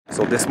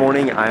So this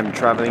morning I'm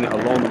traveling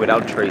alone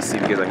without Tracy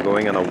because I'm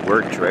going on a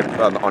work trip.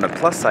 On a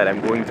plus side,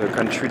 I'm going to a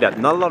country that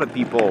not a lot of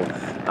people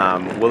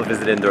will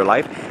visit in their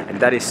life, and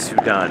that is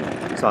Sudan.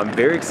 So I'm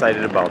very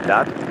excited about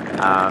that.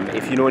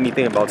 If you know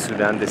anything about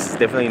Sudan, this is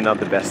definitely not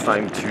the best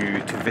time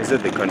to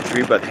visit the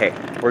country, but hey,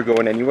 we're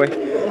going anyway.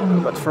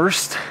 But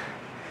first,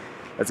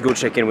 let's go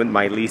check in with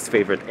my least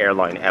favorite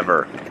airline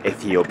ever,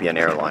 Ethiopian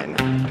airline.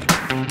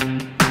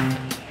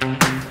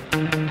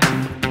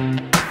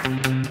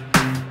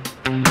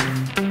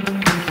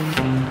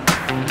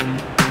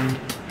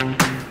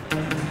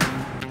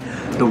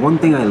 The one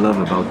thing I love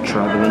about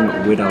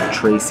traveling without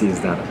Tracy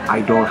is that I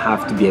don't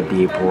have to be at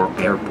the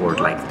airport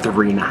like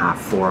 3.5,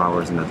 4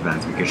 hours in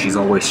advance because she's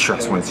always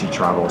stressed when she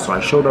travels. So I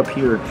showed up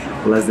here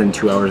less than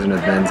 2 hours in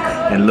advance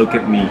and look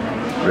at me,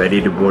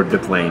 ready to board the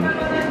plane.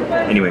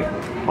 Anyway,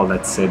 all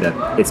that to say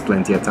that it's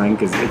plenty of time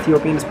because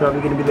Ethiopian is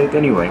probably going to be late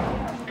anyway.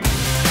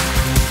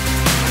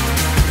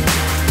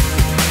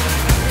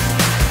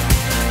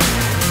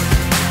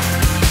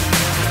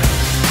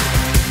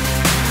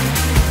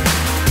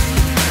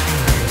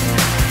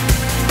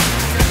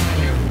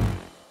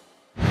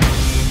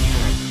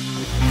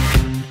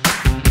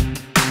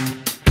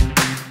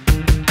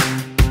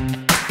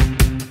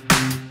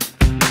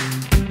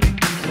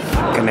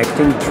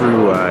 Connecting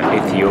through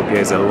Ethiopia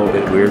is a little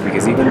bit weird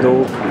because even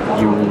though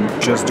you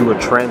just do a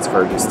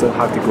transfer, you still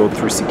have to go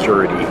through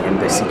security, and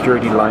the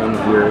security line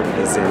here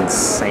is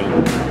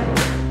insane.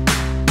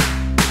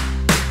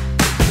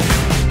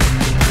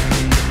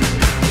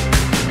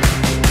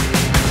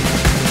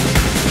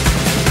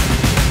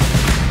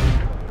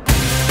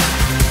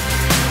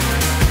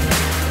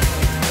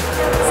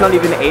 It's not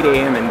even 8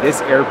 a.m. and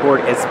this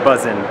airport is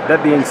buzzing.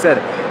 That being said,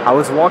 I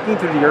was walking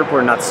through the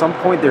airport and at some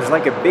point there's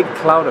like a big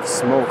cloud of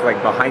smoke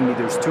like behind me.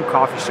 There's 2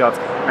 coffee shops.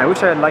 I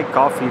wish I had liked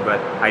coffee, but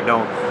I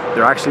don't.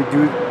 They're actually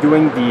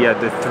doing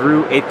the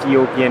through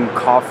Ethiopian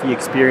coffee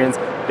experience.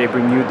 They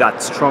bring you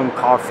that strong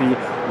coffee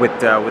with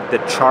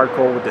the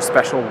charcoal, with the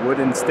special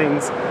wooden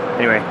things.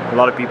 Anyway, a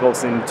lot of people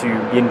seem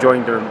to be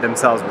enjoying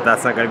themselves, but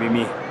that's not gonna be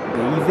me.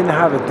 They even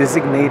have a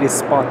designated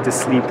spot to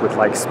sleep with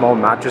like small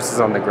mattresses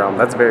on the ground.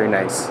 That's very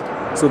nice.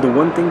 So the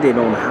one thing they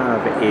don't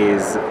have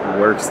is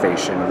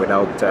workstation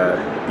without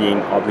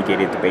being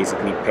obligated to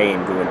basically pay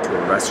and go into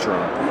a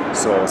restaurant.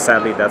 So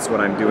sadly that's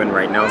what I'm doing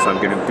right now, so I'm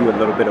going to do a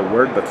little bit of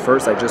work, but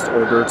first I just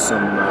ordered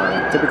some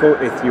typical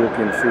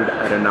Ethiopian food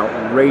at an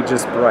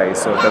outrageous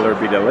price, so it better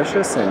be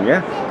delicious, and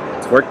yeah,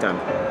 it's work time.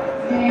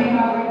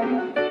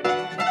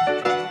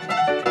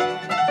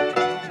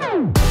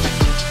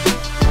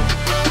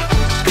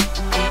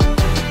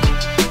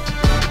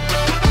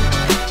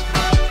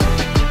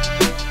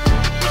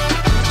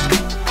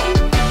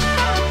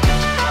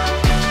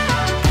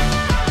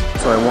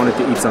 So I wanted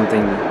to eat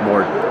something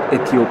more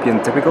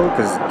Ethiopian typical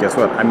because guess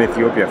what? I'm in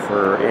Ethiopia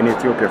for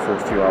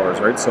a few hours,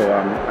 right? So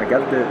I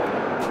got the,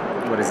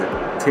 what is it?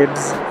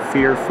 Tibbs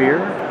Fear,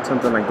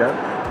 something like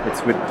that.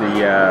 It's with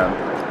the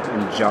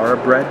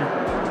injera bread,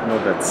 you know,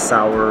 that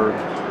sour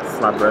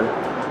flatbread.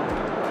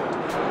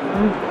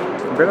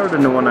 Better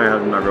than the one I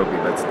had in Nairobi,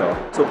 but still.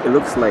 So it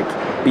looks like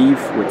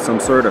beef with some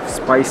sort of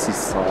spicy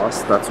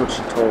sauce. That's what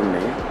she told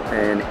me,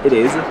 and it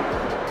is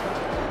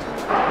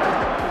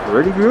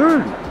pretty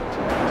good.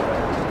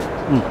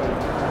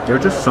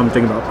 There's just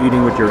something about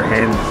eating with your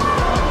hands.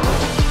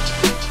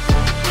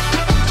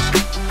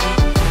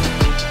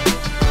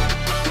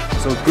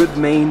 So good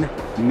main,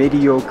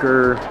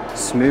 mediocre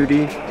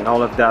smoothie, and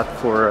all of that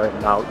for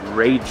an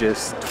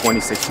outrageous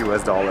 $26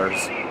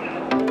 US.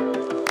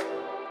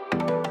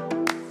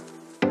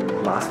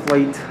 Last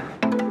plate.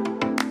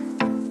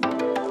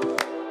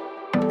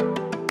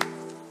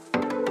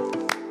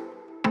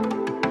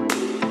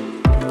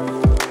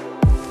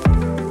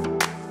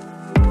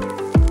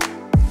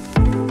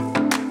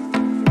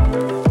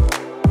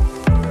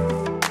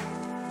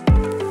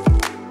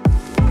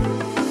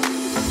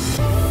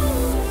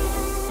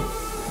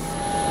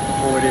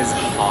 It is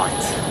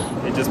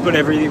hot. They just put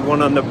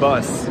everyone on the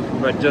bus,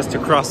 but just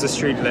across the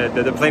street,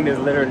 the plane is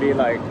literally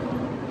like,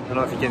 I don't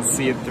know if you can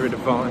see it through the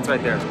phone, it's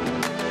right there.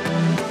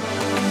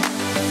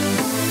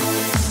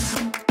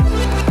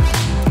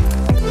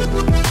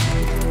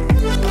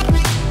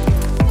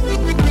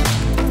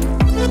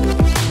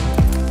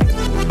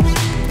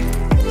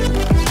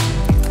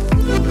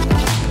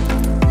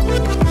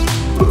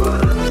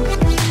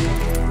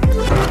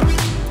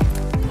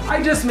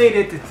 I just made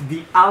it to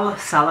the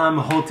Salam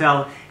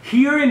Hotel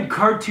here in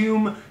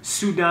Khartoum,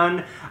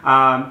 Sudan.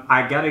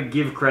 I gotta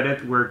give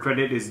credit where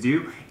credit is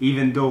due,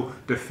 even though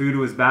the food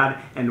was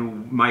bad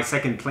and my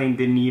second plane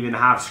didn't even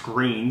have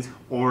screens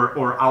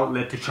or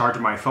outlet to charge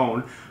my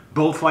phone.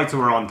 Both flights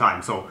were on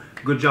time, so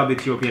good job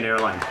Ethiopian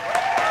Airlines.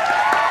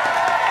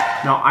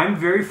 Now I'm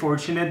very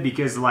fortunate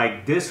because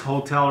like this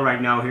hotel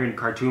right now here in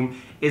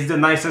Khartoum is the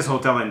nicest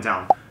hotel in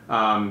town.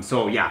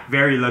 So yeah,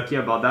 very lucky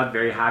about that,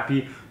 very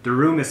happy. The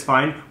room is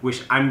fine,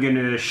 which I'm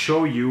gonna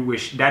show you,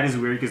 which that is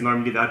weird because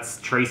normally that's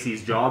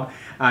Tracy's job.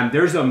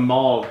 There's a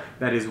mall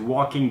that is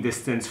walking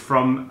distance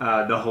from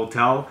the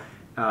hotel.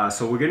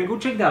 So we're gonna go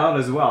check that out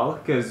as well,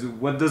 because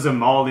what does a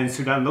mall in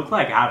Sudan look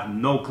like? I have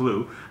no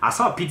clue. I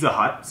saw Pizza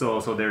Hut, so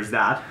there's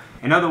that.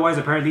 And otherwise,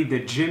 apparently the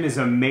gym is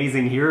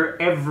amazing here.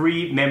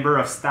 Every member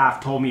of staff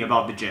told me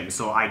about the gym,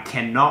 so I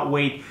cannot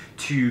wait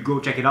to go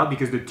check it out,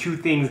 because the two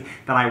things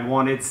that I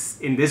wanted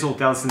in this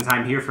hotel since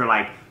I'm here for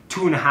like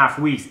 2.5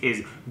 weeks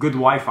is good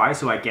Wi-Fi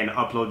so I can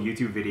upload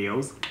YouTube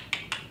videos,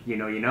 you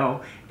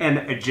know, and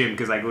a gym,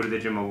 because I go to the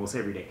gym almost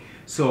every day.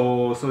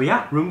 So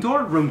yeah, room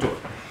tour.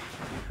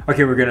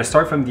 Okay, we're gonna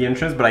start from the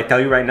entrance, but I tell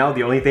you right now,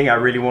 the only thing I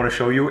really want to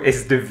show you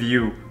is the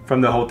view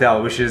from the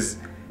hotel, which is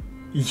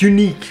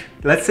unique.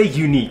 Let's say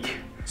unique.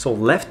 So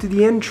left to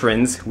the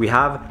entrance, we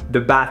have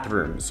the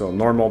bathroom. So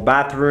normal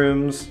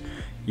bathrooms,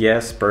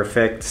 yes,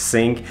 perfect,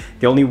 sink.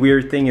 The only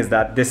weird thing is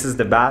that this is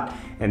the bath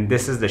and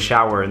this is the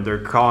shower, and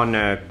they're kind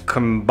of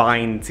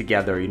combined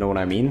together, you know what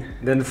I mean?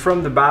 Then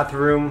from the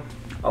bathroom,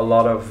 a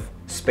lot of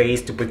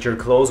space to put your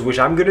clothes, which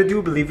I'm gonna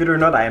do, believe it or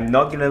not. I am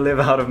not gonna live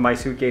out of my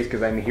suitcase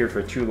because I'm here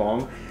for too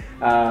long.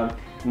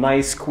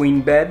 Nice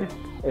queen bed.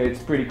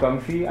 It's pretty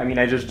comfy. I mean,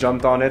 I just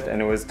jumped on it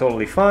and it was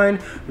totally fine.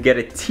 We get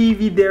a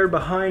TV there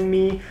behind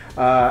me,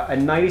 a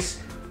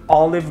nice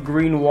olive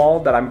green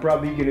wall that I'm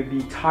probably gonna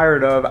be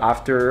tired of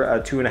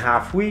after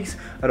 2.5 weeks.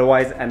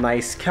 Otherwise, a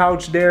nice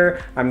couch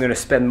there. I'm gonna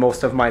spend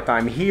most of my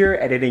time here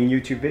editing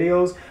YouTube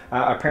videos.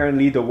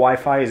 Apparently the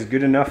Wi-Fi is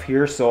good enough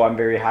here, so I'm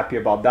very happy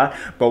about that.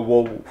 But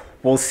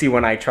we'll see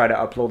when I try to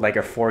upload like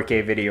a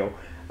 4K video.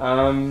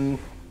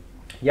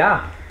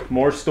 Yeah,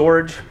 more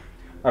storage,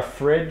 a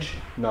fridge,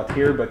 not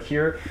here but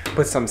here.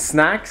 Put some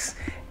snacks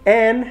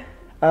and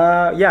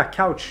yeah,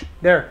 couch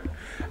there.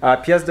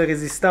 Pièce de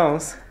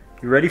résistance.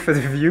 You ready for the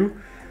view?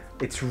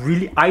 It's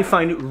really, I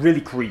find it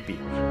really creepy.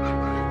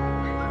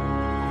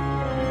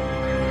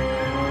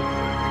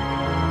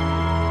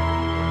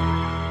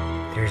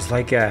 There's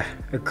like a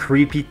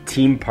creepy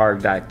theme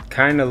park that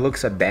kind of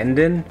looks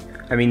abandoned.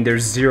 I mean,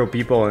 there's 0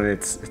 people and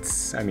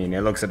it's, I mean,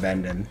 it looks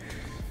abandoned.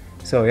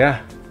 So yeah,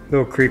 a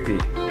little creepy.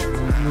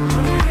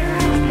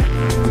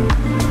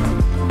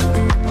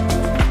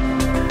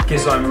 Okay,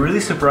 so I'm really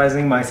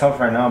surprising myself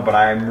right now, but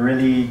I'm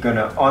really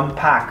gonna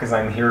unpack because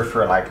I'm here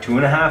for like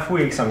 2.5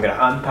 weeks. So I'm gonna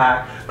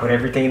unpack, put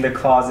everything in the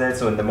closet,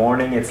 so in the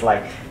morning it's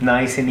like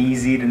nice and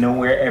easy to know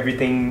where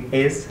everything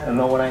is. I don't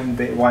know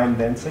why I'm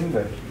dancing,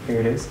 but here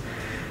it is.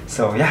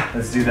 So yeah,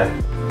 let's do that.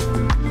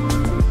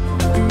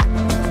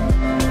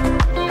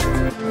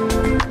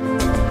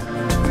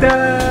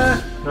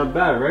 Ta-da! Not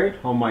bad, right?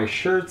 All my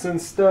shirts and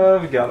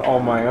stuff, got all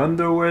my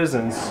underwears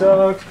and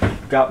socks,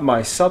 got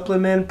my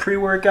supplement,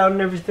 pre-workout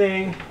and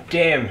everything.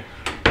 Damn,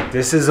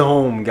 this is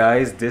home,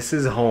 guys, this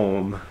is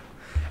home.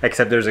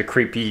 Except there's a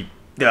creepy,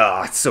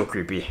 it's so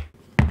creepy.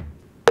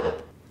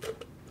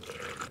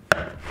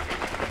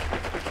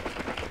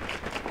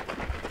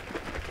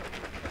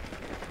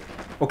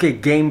 Okay,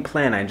 game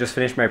plan. I just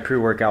finished my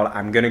pre-workout.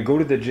 I'm gonna go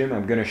to the gym.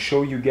 I'm gonna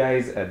show you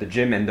guys the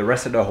gym and the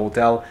rest of the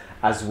hotel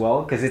as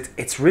well, because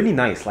it's really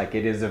nice. Like,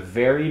 it is a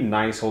very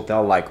nice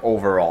hotel, like,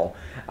 overall.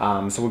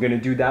 So we're gonna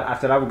do that.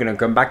 After that, we're gonna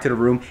come back to the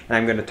room and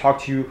I'm gonna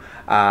talk to you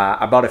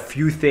about a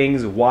few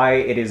things, why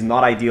it is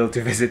not ideal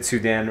to visit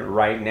Sudan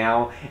right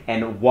now,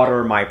 and what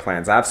are my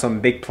plans. I have some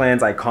big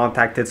plans. I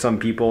contacted some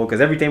people because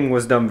everything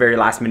was done very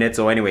last minute.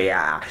 So anyway,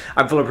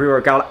 I'm full of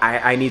pre-workout.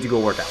 I need to go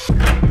work out.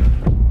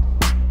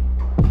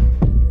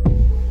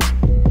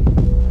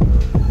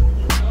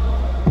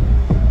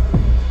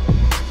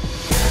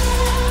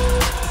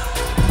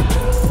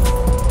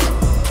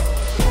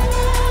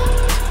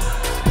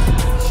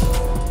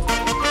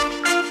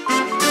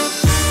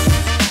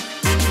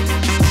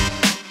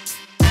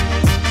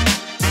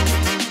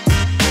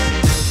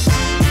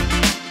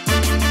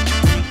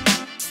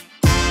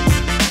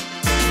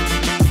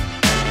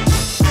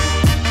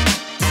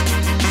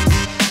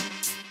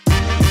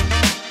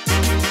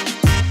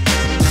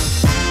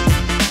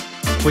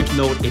 Quick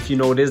note, if you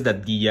notice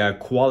that the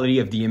quality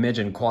of the image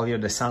and quality of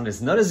the sound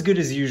is not as good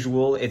as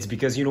usual, it's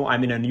because, you know,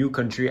 I'm in a new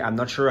country. I'm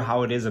not sure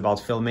how it is about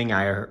filming.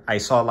 I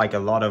saw like a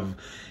lot of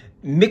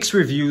mixed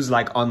reviews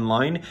like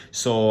online.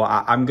 So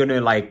I'm gonna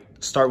like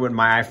start with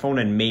my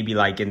iPhone, and maybe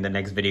like in the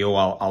next video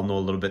I'll know a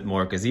little bit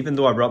more, because even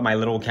though I brought my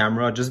little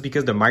camera, just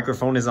because the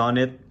microphone is on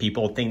it,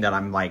 people think that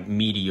I'm like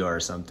media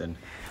or something.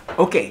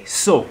 Okay,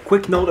 so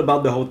quick note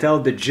about the hotel.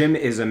 The gym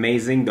is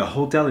amazing. The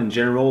hotel in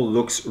general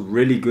looks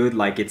really good.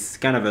 Like, it's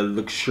kind of a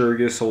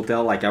luxurious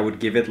hotel. Like, I would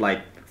give it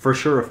like for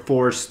sure a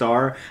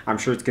 4-star. I'm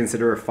sure it's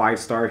considered a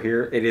 5-star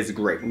here. It is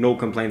great, no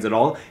complaints at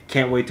all.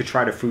 Can't wait to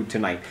try the food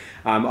tonight.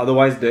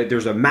 Otherwise,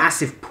 there's a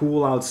massive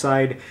pool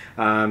outside,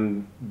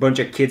 bunch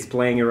of kids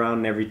playing around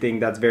and everything.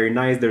 That's very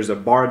nice. There's a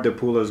bar at the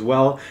pool as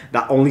well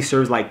that only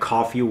serves like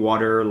coffee,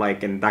 water,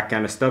 like, and that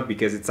kind of stuff,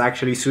 because it's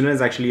actually, Sudan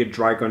is actually a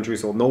dry country,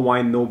 so no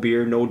wine, no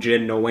beer, no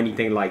gin, no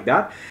anything like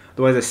that.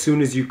 Otherwise, as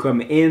soon as you come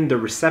in, the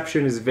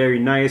reception is very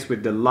nice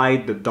with the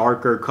light, the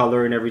darker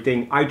color and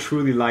everything. I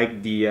truly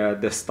like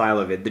the style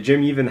of it. The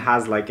gym even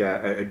has like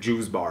a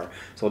juice bar,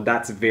 so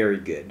that's very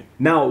good.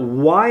 Now,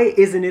 why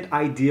isn't it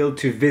ideal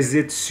to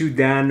visit Sudan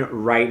Sudan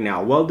right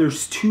now? Well,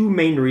 there's two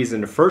main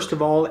reasons. First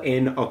of all,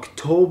 in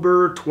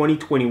October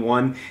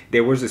 2021,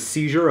 there was a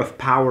seizure of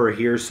power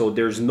here, so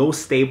there's no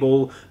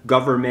stable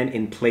government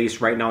in place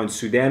right now in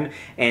Sudan,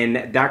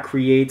 and that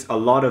creates a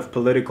lot of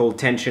political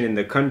tension in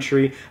the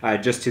country.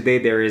 Just today,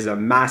 there is a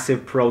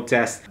massive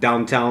protest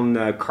downtown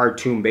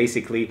Khartoum,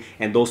 basically,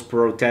 and those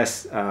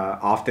protests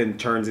often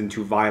turns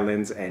into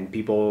violence, and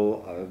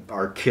people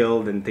are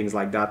killed and things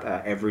like that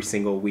every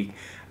single week.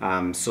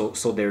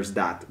 So there's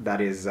that.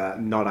 That is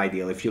not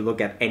ideal. If you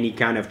look at any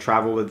kind of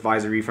travel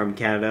advisory from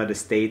Canada, the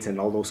States, and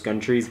all those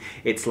countries,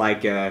 it's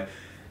like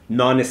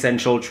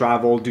non-essential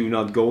travel, do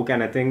not go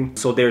kind of thing.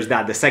 So there's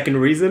that. The second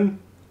reason,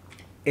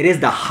 it is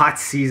the hot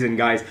season,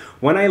 guys.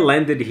 When I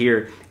landed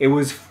here, it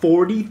was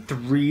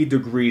 43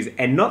 degrees,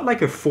 and not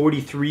like a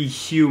 43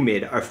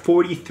 humid, a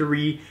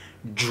 43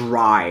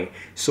 dry.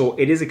 So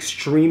it is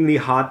extremely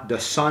hot. The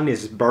sun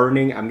is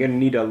burning. I'm gonna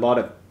need a lot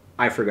of...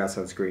 I forgot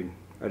sunscreen.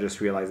 I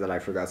just realized that I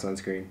forgot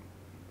sunscreen.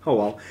 Oh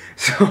well.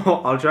 So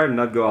I'll try to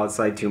not go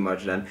outside too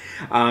much then.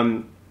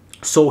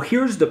 So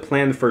here's the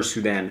plan for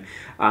Sudan.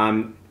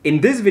 In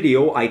this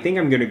video, I think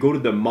I'm gonna go to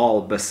the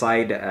mall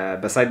beside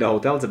the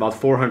hotel. It's about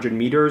 400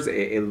 meters.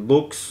 It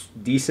looks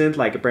decent.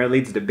 Like apparently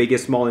it's the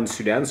biggest mall in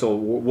Sudan. So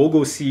we'll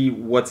go see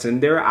what's in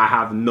there. I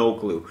have no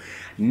clue.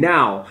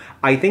 Now,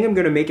 I think I'm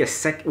gonna make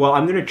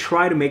I'm gonna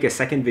try to make a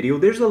second video.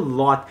 There's a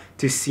lot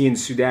to see in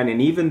Sudan, and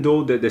even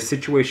though the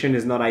situation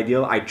is not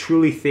ideal, I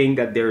truly think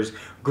that there's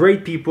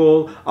great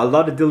people, a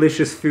lot of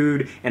delicious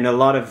food, and a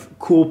lot of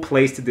cool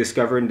place to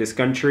discover in this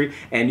country.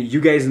 And you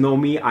guys know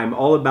me, I'm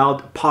all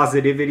about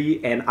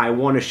positivity, and I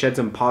want to shed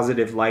some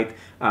positive light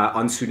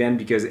on Sudan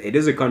because it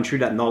is a country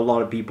that not a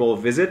lot of people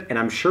visit, and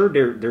I'm sure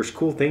there's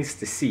cool things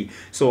to see.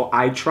 So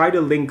I try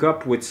to link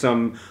up with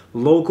some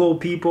local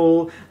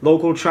people,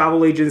 local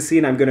travel agency,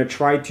 and I'm gonna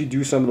try to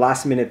do some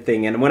last minute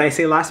thing. And when I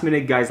say last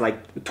minute, guys,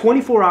 like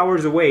 24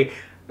 hours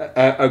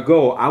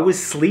ago, I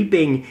was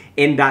sleeping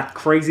in that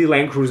crazy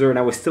Land Cruiser, and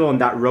I was still on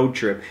that road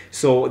trip.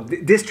 So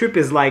this trip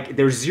is like,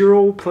 there's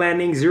zero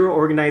planning, zero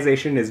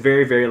organization. It's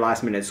very, very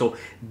last minute. So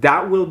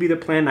that will be the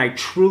plan. I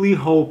truly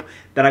hope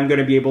that I'm going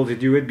to be able to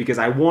do it because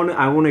I want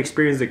to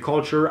experience the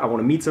culture. I want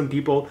to meet some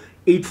people,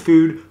 eat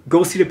food,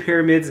 go see the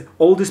pyramids,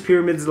 oldest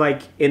pyramids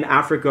like in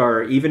Africa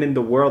or even in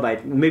the world.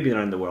 Maybe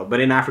not in the world, but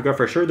in Africa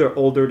for sure. They're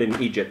older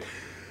than Egypt.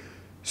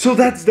 So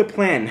that's the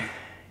plan.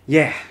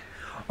 Yeah.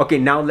 Okay,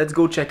 now let's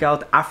go check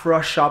out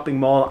Afra shopping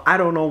mall. I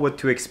don't know what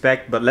to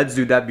expect, but let's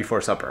do that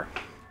before supper.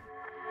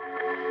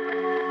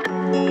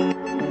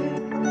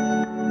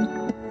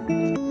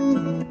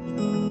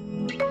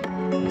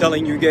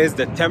 Telling you guys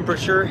the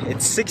temperature,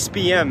 it's 6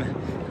 p.m.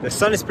 The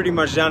sun is pretty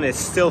much down. It's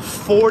still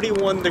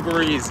 41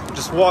 degrees. I'm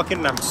just walking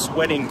and I'm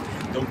sweating.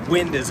 The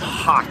wind is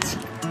hot.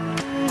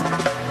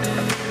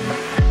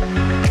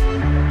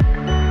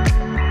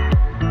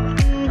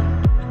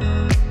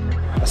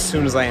 As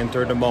soon as I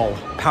enter the mall,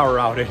 power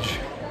outage.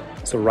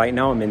 So right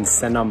now I'm in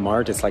Salam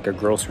Mart. It's like a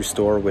grocery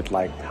store with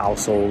like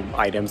household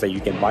items that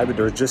you can buy, but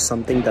there's just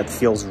something that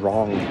feels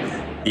wrong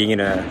being in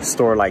a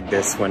store like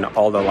this when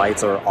all the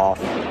lights are off.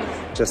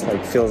 Just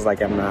like feels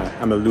like I'm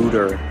a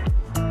looter.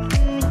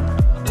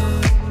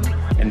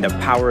 And the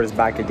power is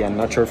back again,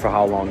 not sure for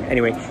how long.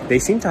 Anyway, they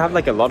seem to have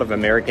like a lot of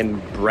American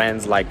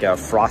brands like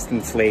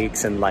Frosted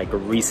Flakes and like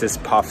Reese's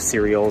Puff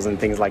cereals and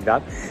things like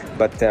that.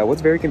 But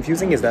what's very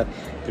confusing is that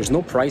there's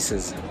no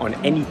prices on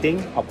anything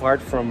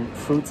apart from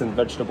fruits and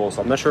vegetables.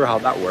 So I'm not sure how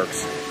that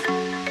works.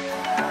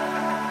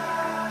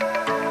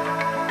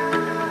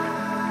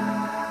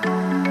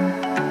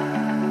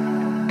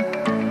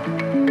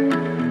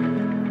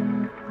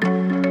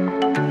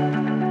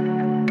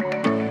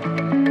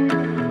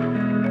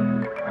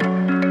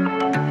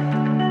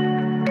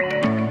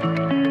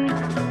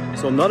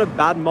 So not a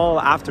bad mall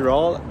after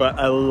all, but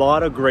a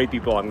lot of great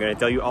people. I'm gonna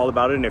tell you all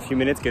about it in a few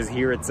minutes because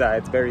here it's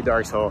very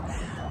dark. So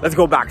let's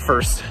go back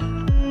first.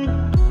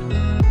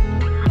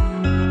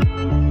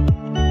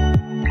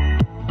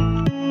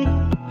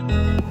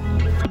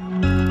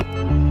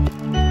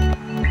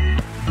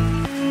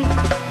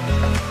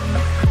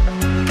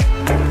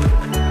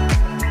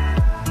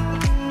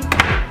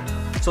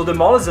 So the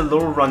mall is a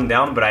little run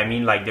down, but I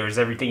mean like there's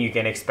everything you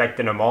can expect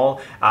in a mall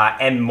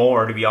and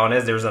more, to be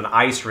honest. There's an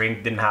ice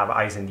rink, didn't have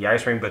ice in the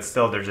ice rink, but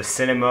still there's a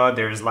cinema,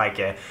 there's like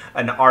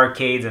an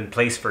arcade and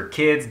place for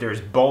kids, there's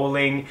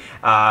bowling.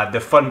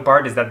 The fun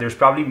part is that there's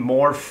probably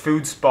more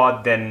food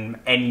spot than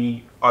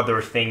any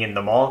other thing in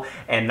the mall,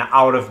 and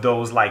out of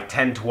those like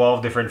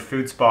 10-12 different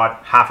food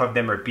spot, half of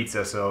them are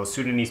pizza. So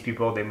Sudanese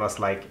people, they must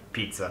like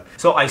pizza.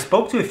 So I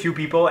spoke to a few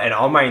people and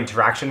all my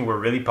interaction were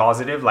really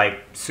positive.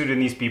 Like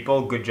Sudanese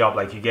people, good job,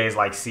 like you guys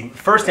like see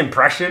first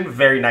impression,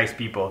 very nice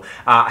people.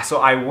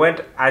 So I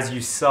went, as you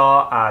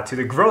saw, to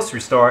the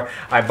grocery store.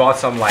 I bought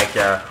some like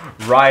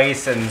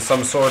rice and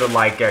some sort of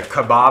like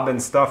kebab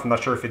and stuff. I'm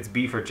not sure if it's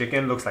beef or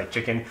chicken, looks like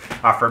chicken,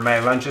 for my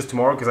lunches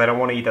tomorrow because I don't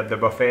want to eat at the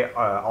buffet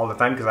all the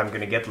time because I'm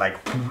gonna get like...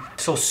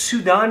 So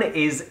Sudan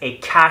is a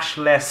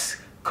cashless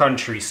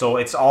country, so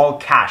it's all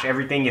cash.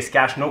 Everything is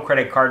cash, no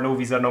credit card, no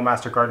Visa, no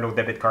MasterCard, no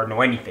debit card,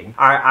 no anything.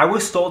 I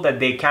was told that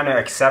they kind of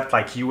accept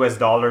like US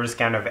dollars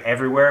kind of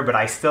everywhere, but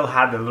I still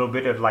had a little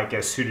bit of like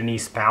a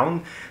Sudanese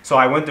pound. So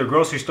I went to the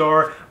grocery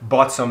store,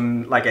 bought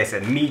some, like I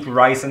said, meat,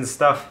 rice and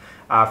stuff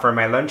for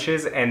my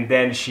lunches, and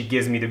then she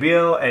gives me the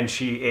bill, and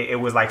it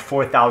was like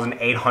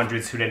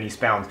 4,800 Sudanese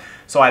pounds.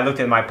 So I looked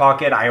in my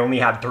pocket, I only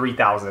had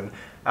 3,000.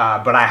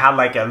 But I had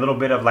like a little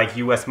bit of like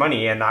US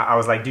money, and I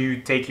was like, do you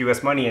take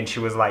US money? And she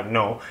was like,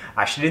 no.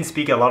 She didn't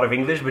speak a lot of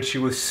English, but she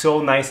was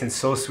so nice and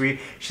so sweet.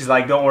 She's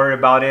like, don't worry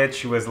about it.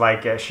 She was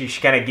like, she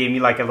kind of gave me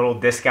like a little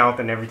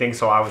discount and everything,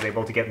 so I was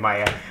able to get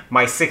my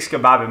 6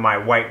 kebab and my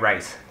white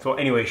rice. So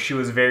anyway, she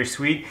was very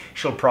sweet.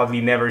 She'll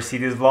probably never see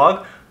this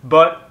vlog,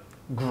 but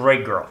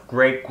great girl,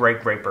 great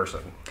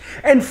person.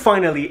 And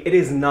finally, it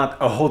is not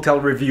a hotel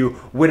review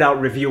without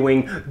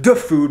reviewing the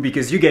food,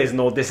 because you guys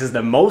know this is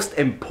the most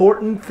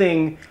important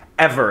thing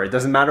ever. It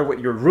doesn't matter what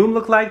your room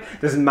look like,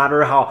 doesn't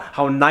matter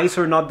how nice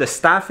or not the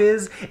staff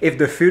is. If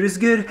the food is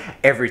good,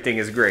 everything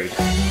is great.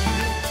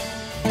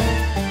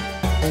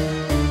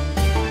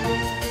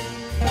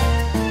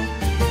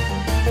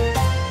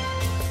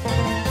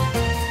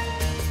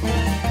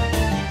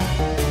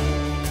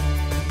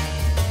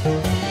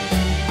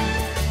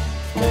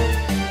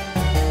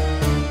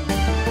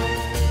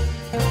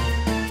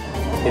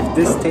 If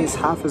this tastes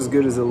half as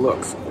good as it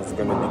looks, it's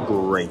gonna be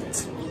great.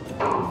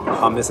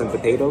 Hummus and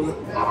potatoes.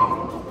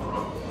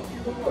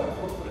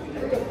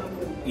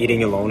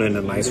 Eating alone in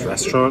a nice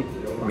restaurant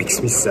makes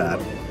me sad.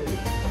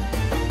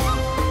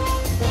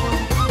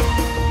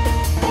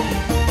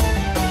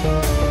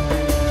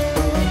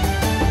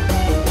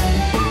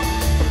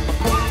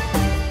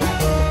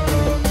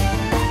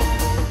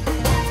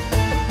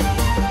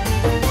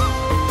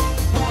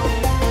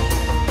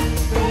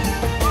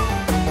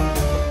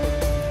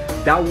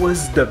 That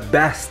was the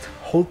best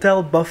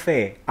hotel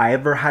buffet I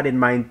ever had in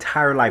my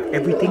entire life.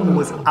 Everything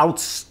was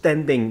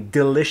outstanding,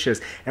 delicious.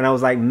 And I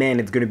was like, man,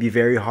 it's gonna be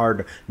very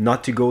hard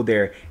not to go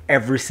there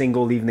every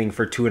single evening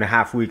for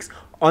 2.5 weeks,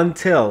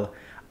 until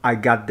I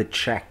got the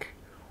check.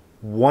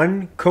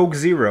 1 Coke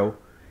Zero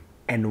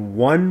and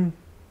 1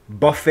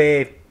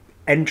 buffet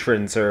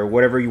entrance, or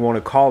whatever you want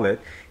to call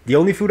it. The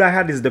only food I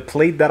had is the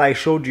plate that I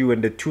showed you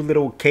and the 2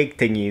 little cake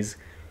thingies.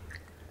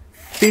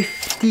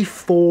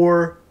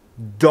 $54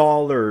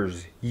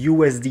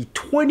 USD,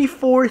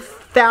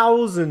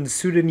 24,000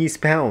 Sudanese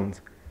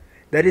pounds.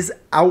 That is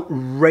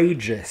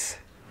outrageous.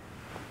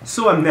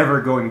 So I'm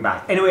never going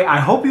back. Anyway, I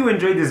hope you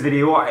enjoyed this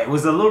video. It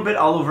was a little bit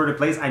all over the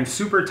place. I'm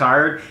super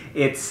tired.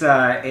 It's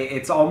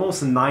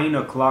almost 9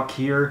 o'clock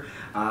here,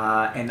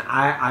 and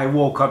I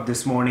woke up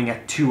this morning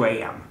at 2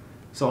 a.m.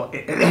 So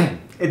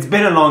it's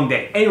been a long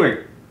day.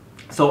 Anyway,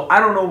 so I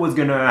don't know what's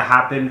gonna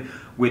happen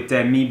with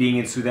me being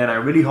in Sudan. I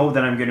really hope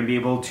that I'm going to be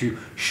able to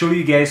show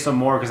you guys some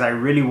more, because I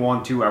really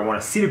want to. I want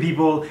to see the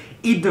people,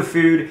 eat the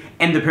food,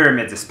 and the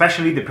pyramids,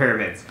 especially the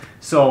pyramids.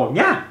 So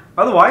yeah,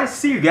 otherwise,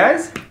 see you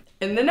guys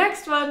in the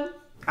next one.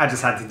 I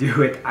just had to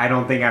do it. I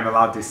don't think I'm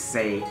allowed to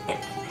say anything.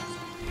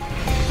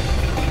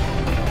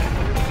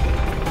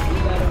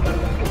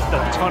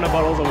 A ton of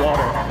bottles of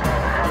water.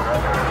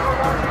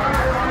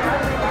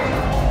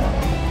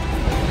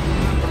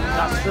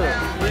 That's true.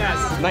 Yes.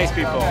 Nice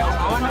people.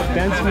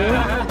 Dance move.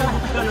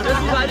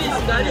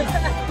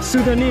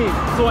 Sudanese.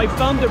 So I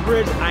found the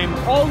bridge. I'm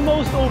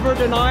almost over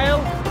the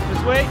Nile.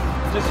 Just wait.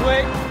 Just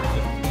wait.